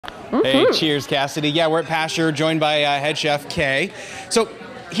Hey, cheers, Cassidy. Yeah, we're at Pasture, joined by head chef Kay. So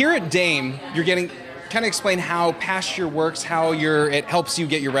here at Dame, you're getting kind of explain how Pasture works, how it helps you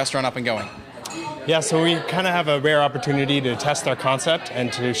get your restaurant up and going. Yeah, so we kind of have a rare opportunity to test our concept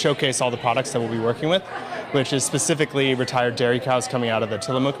and to showcase all the products that we'll be working with, which is specifically retired dairy cows coming out of the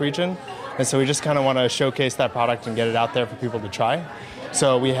Tillamook region. And so we just kind of want to showcase that product and get it out there for people to try.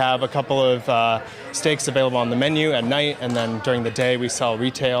 So we have a couple of steaks available on the menu at night, and then during the day we sell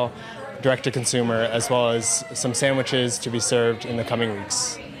retail, direct-to-consumer, as well as some sandwiches to be served in the coming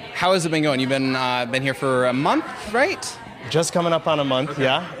weeks. How has it been going? You've been here for a month, right? Just coming up on a month,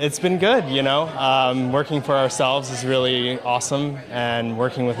 yeah. It's been good, you know. Working for ourselves is really awesome, and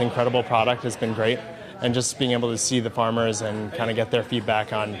working with incredible product has been great. And just being able to see the farmers and kind of get their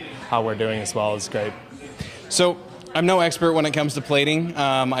feedback on how we're doing as well is great. So, I'm no expert when it comes to plating.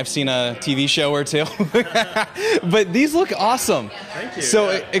 I've seen a TV show or two, but these look awesome. Thank you. So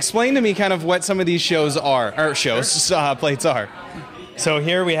explain to me kind of what some of these plates are. So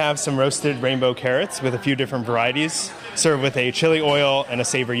here we have some roasted rainbow carrots with a few different varieties, served with a chili oil and a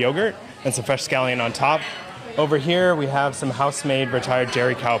savory yogurt, and some fresh scallion on top. Over here we have some house-made retired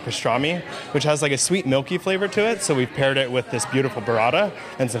dairy cow pastrami, which has like a sweet milky flavor to it, so we've paired it with this beautiful burrata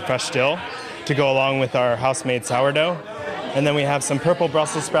and some fresh dill to go along with our house-made sourdough. And then we have some purple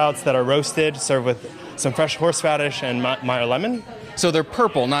Brussels sprouts that are roasted, served with some fresh horseradish and Meyer lemon. So they're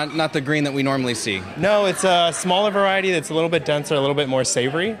purple, not the green that we normally see. No, it's a smaller variety that's a little bit denser, a little bit more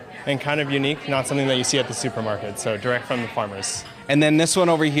savory, and kind of unique, not something that you see at the supermarket, so direct from the farmers. And then this one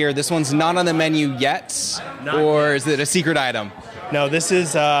over here, this one's not on the menu yet, is it a secret item? No, this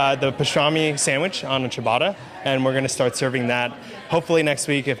is the pastrami sandwich on a ciabatta, and we're going to start serving that hopefully next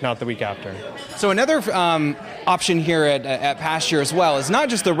week, if not the week after. So another option here at Pasture as well is not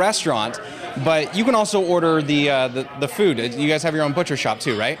just the restaurant, but you can also order the food. You guys have your own butcher shop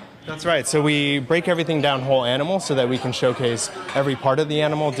too, right? That's right. So we break everything down whole animal so that we can showcase every part of the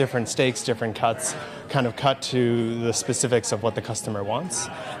animal, different steaks, different cuts, kind of cut to the specifics of what the customer wants.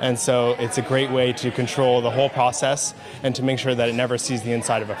 And so it's a great way to control the whole process and to make sure that it never sees the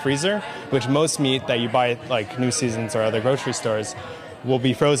inside of a freezer, which most meat that you buy at like New Seasons or other grocery stores will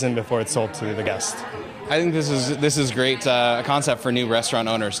be frozen before it's sold to the guest. I think this is great a concept for new restaurant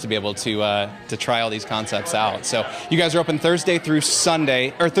owners to be able to try all these concepts out. So you guys are open Thursday through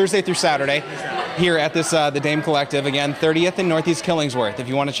Saturday here at this the Dame Collective, again 30th and Northeast Killingsworth. If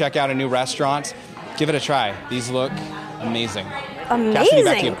you want to check out a new restaurant, give it a try. These look amazing.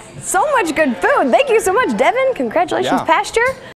 Amazing. So much good food. Thank you so much, Devin. Congratulations, Pasture.